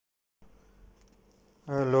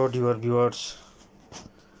Hello dear viewers,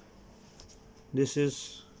 this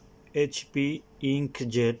is HP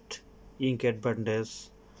Inkjet Ink Advantage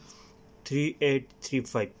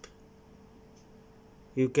 3835.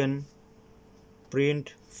 You can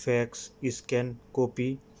print, fax, scan,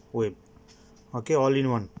 copy, web. Okay, all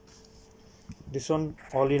in one. This one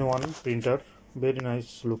all in one printer, very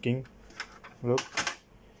nice looking. Look,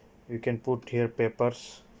 you can put here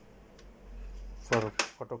papers for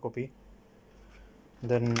photocopy.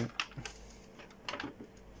 Then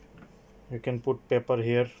you can put paper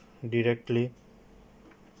here directly.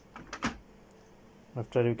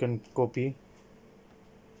 After you can copy.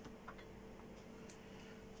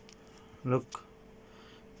 Look,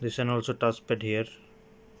 this one also touchpad here.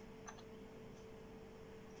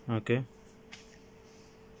 Okay,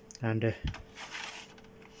 and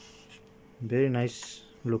very nice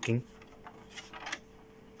looking.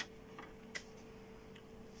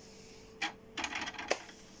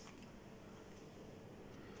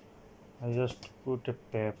 I just put a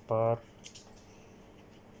paper.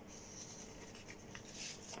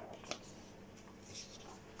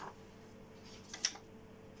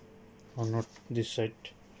 Or not this side.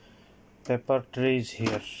 Paper tray is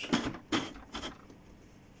here.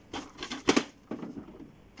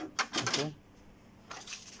 Okay.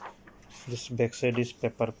 This back side is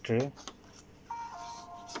paper tray.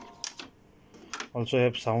 Also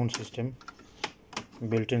have sound system,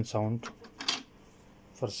 built-in sound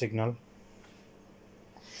for signal.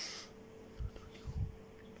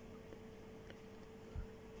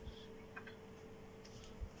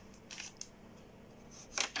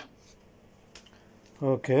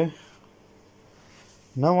 Okay,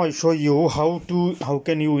 now I show you how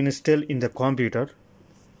can you install in the computer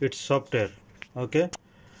its software. Okay,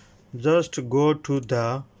 just go to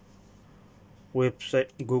the website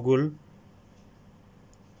Google.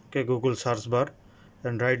 Okay, Google search bar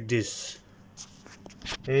and write this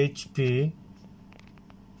HP.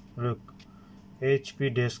 Look,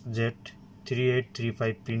 HP Deskjet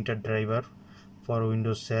 3835 printer driver for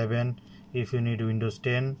Windows 7. If you need Windows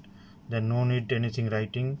 10, then no need anything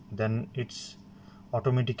writing, then it's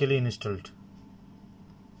automatically installed.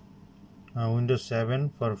 Windows 7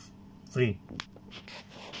 for free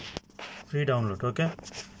download. Okay,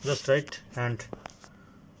 just write and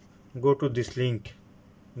go to this link,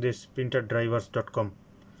 this printerdrivers.com.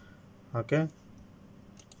 okay,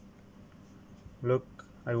 look,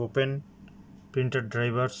 I open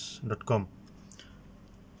printerdrivers.com.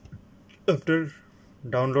 after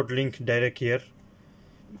download link direct here,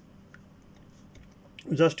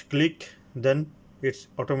 just click, then it's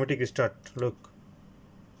automatic start. Look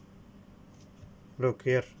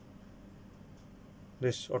here,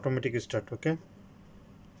 this automatic start. Okay,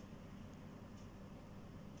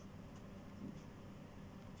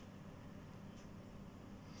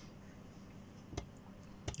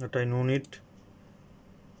 that I no need,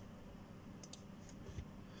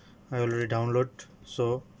 I already download,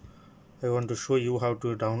 so I want to show you how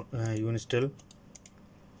to you install.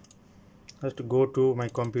 Just go to my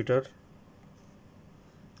computer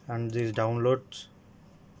and these downloads.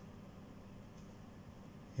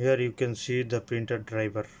 Here you can see the printer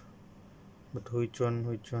driver, but which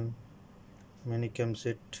one? Manicam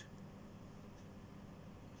set,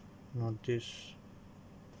 not this.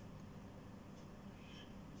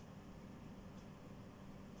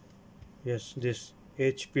 Yes, this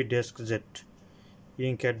HP Deskjet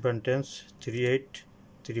Ink Advantage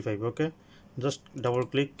 3835. Okay, just double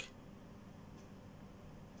click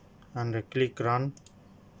and click run.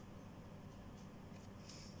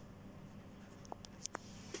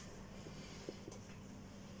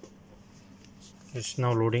 It's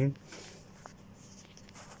now loading.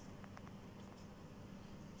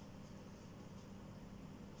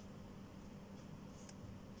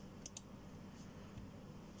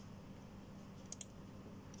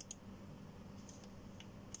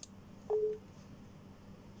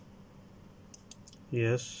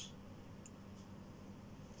 Yes,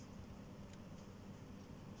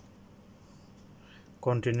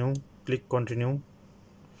 continue, click continue,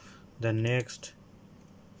 then next,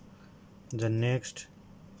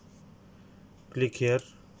 click here,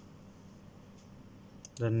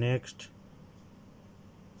 the next,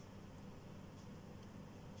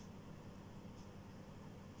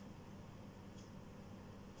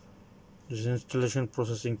 this is installation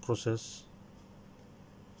processing process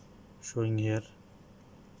showing here.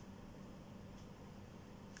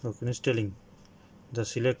 Look, installing, the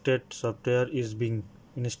selected software is being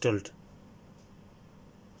installed.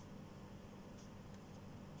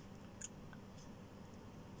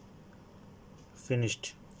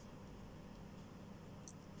 Finished.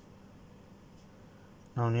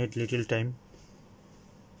 Now need little time.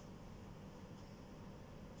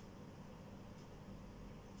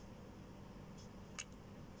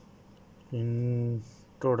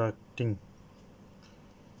 Introducing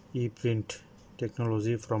e-print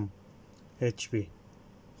technology from HP.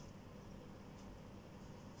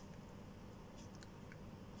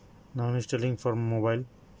 Now installing for mobile.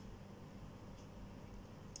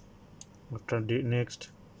 After the next,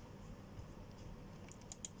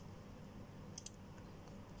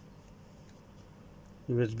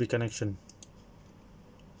 USB connection.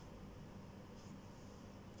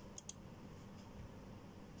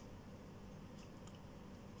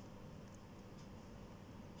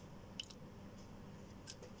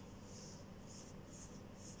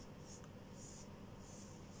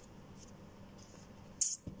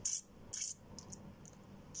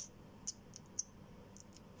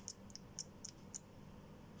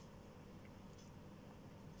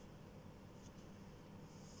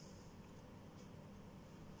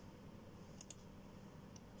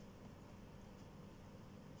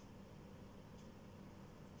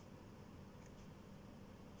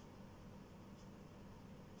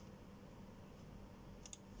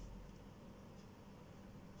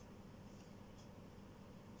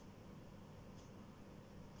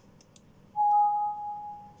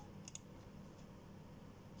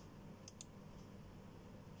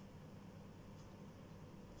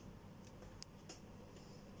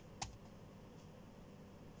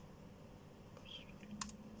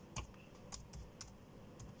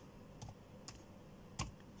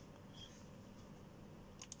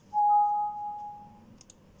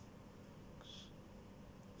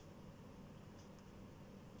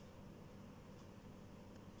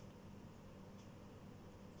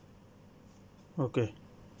 Okay,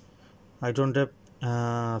 I don't have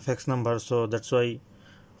fax number, so that's why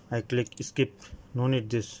I click skip. No need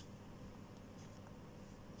this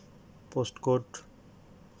postcode.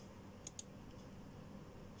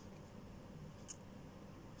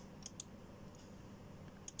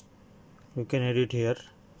 You can edit here,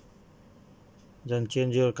 then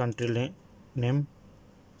change your country name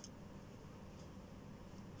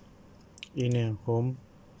in a home.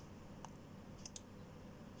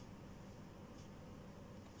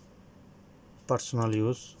 Personal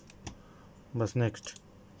use. But next.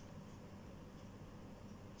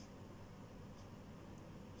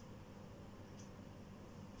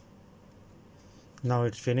 Now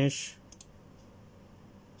it's finished.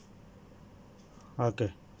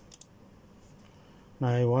 Okay. Now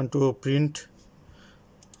I want to print.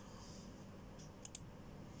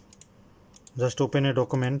 Just open a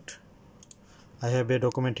document. I have a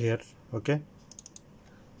document here. Okay.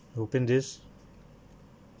 Open this.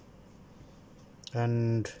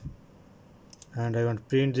 And I want to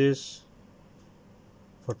print this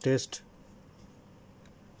for test.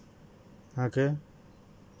 Okay,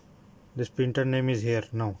 this printer name is here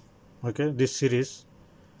now. Okay, this series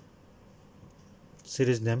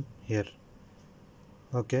name here.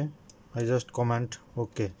 Okay, I just comment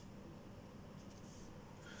okay.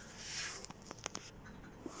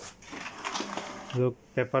 Look,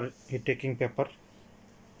 paper, he taking paper.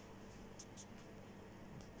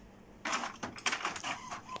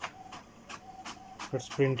 It's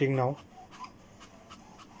printing now.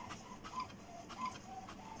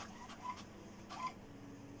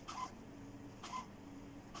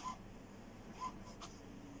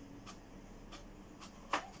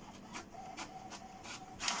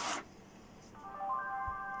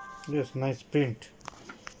 Yes, nice print.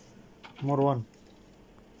 More one.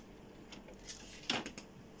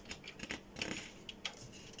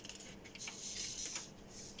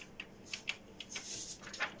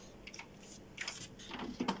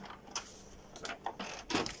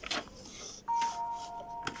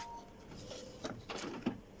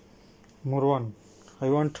 More one. I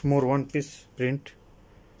want more one piece print.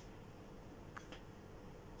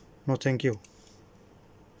 No, thank you.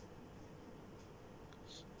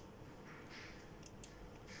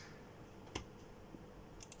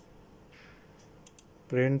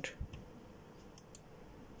 Print.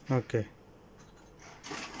 Okay.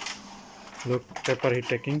 Look, paper he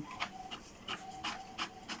taking.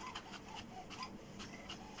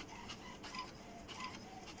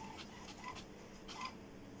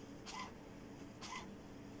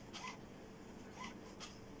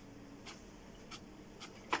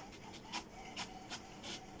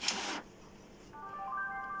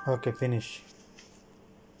 Okay, finish.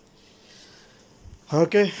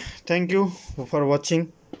 Okay, thank you for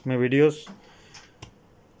watching my videos.